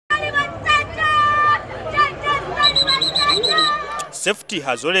Safety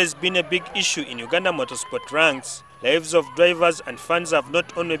has always been a big issue in Uganda motorsport ranks. Lives of drivers and fans have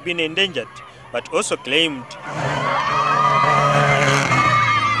not only been endangered, but also claimed.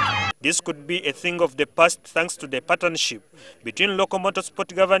 This could be a thing of the past thanks to the partnership between local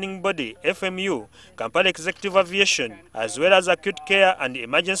motorsport governing body, FMU, Kampala Executive Aviation, as well as Acute Care and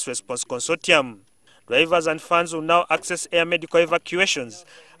Emergency Response Consortium. Drivers and fans will now access air medical evacuations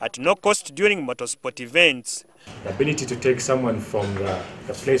at no cost during motorsport events. The ability to take someone from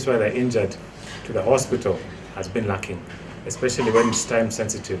the place where they're injured to the hospital has been lacking, especially when it's time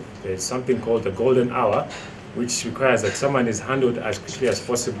sensitive. There's something called the golden hour, which requires that someone is handled as quickly as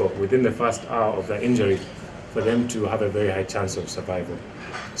possible within the first hour of the injury for them to have a very high chance of survival.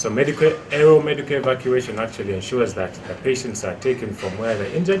 So aero medical evacuation actually ensures that the patients are taken from where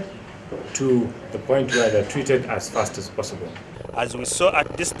they're injured to the point where they're treated as fast as possible. As we saw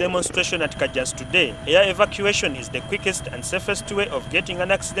at this demonstration at Kajans today, air evacuation is the quickest and safest way of getting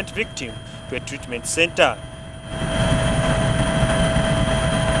an accident victim to a treatment center.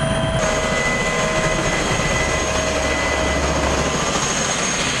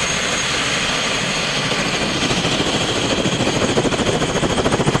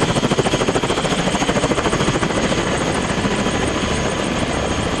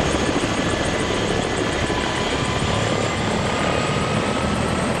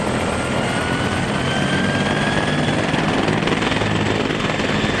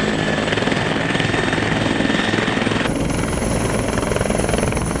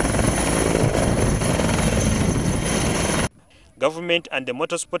 Government and the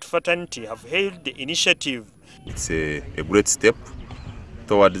motorsport fraternity have hailed the initiative. It's a great step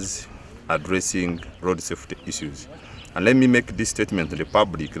towards addressing road safety issues. And let me make this statement to the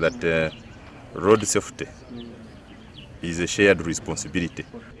public that road safety is a shared responsibility.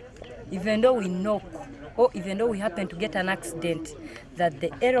 Even though we knock, or even though we happen to get an accident, that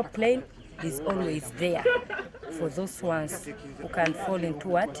the aeroplane is always there for those ones who can fall into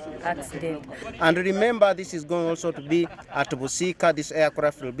what? Accident. And remember, this is going also to be at Busika. This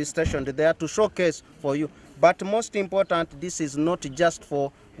aircraft will be stationed there to showcase for you. But most important, this is not just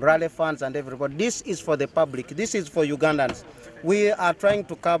for rally fans and everybody. This is for the public. This is for Ugandans. We are trying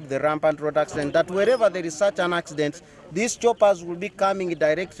to curb the rampant road accident, that wherever there is such an accident, these choppers will be coming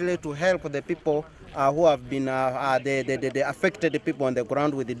directly to help the people who have been the affected people on the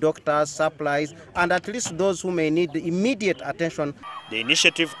ground with the doctors, supplies, and at least those who may need immediate attention. The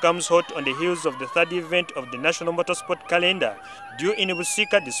initiative comes hot on the heels of the third event of the National Motorsport Calendar due in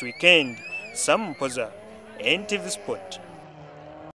Busika this weekend. Sam Mpoza, NTV Sport.